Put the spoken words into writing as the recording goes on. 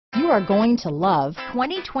are going to love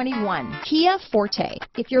 2021 Kia Forte.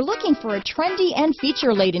 If you're looking for a trendy and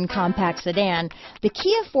feature-laden compact sedan, the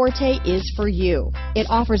Kia Forte is for you. It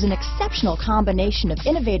offers an exceptional combination of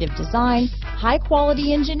innovative design,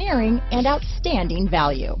 high-quality engineering, and outstanding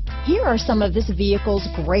value. Here are some of this vehicle's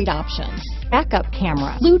great options: backup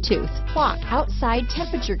camera, Bluetooth, clock, outside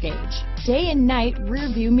temperature gauge, day and night rear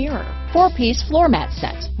view mirror, 4-piece floor mat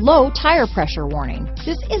set, low tire pressure warning.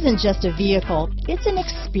 This isn't just a vehicle, it's an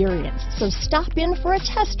experience. So stop in for a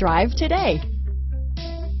test drive today.